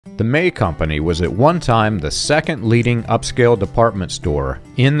The May Company was at one time the second leading upscale department store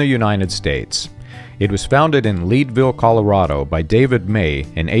in the United States. It was founded in Leadville, Colorado by David May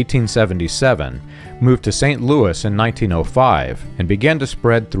in 1877, moved to St. Louis in 1905, and began to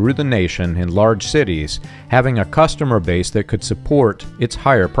spread through the nation in large cities, having a customer base that could support its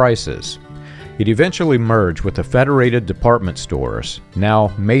higher prices. It eventually merged with the Federated Department Stores,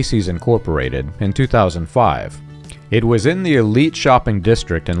 now Macy's Incorporated, in 2005. It was in the elite shopping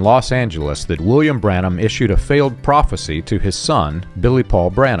district in Los Angeles that William Branham issued a failed prophecy to his son, Billy Paul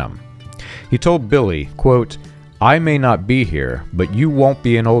Branham. He told Billy, quote, "I may not be here, but you won't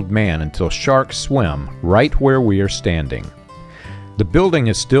be an old man until sharks swim right where we are standing." The building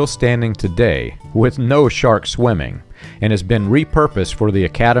is still standing today with no sharks swimming and has been repurposed for the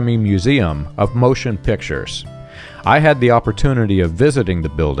Academy Museum of Motion Pictures. I had the opportunity of visiting the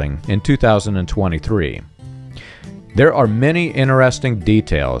building in 2023. There are many interesting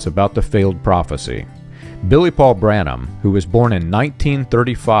details about the failed prophecy. Billy Paul Branham, who was born in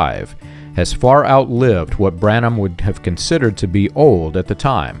 1935, has far outlived what Branham would have considered to be old at the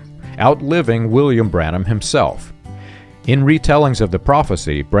time, outliving William Branham himself. In retellings of the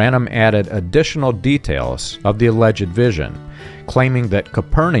prophecy, Branham added additional details of the alleged vision, claiming that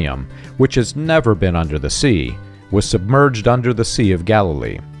Capernaum, which has never been under the sea, was submerged under the Sea of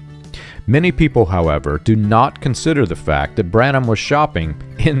Galilee. Many people, however, do not consider the fact that Branham was shopping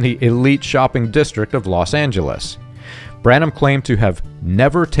in the elite shopping district of Los Angeles. Branham claimed to have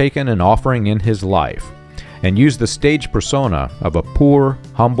never taken an offering in his life and used the stage persona of a poor,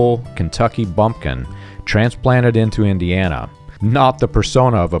 humble Kentucky bumpkin transplanted into Indiana, not the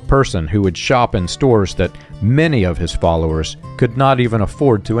persona of a person who would shop in stores that many of his followers could not even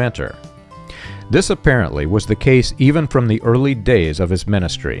afford to enter. This apparently was the case even from the early days of his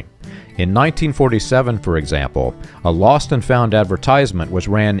ministry. In 1947, for example, a lost and found advertisement was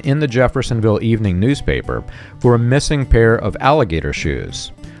ran in the Jeffersonville Evening newspaper for a missing pair of alligator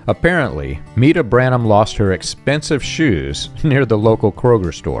shoes. Apparently, Meta Branham lost her expensive shoes near the local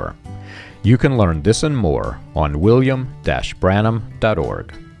Kroger store. You can learn this and more on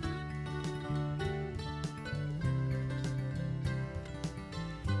william-branham.org.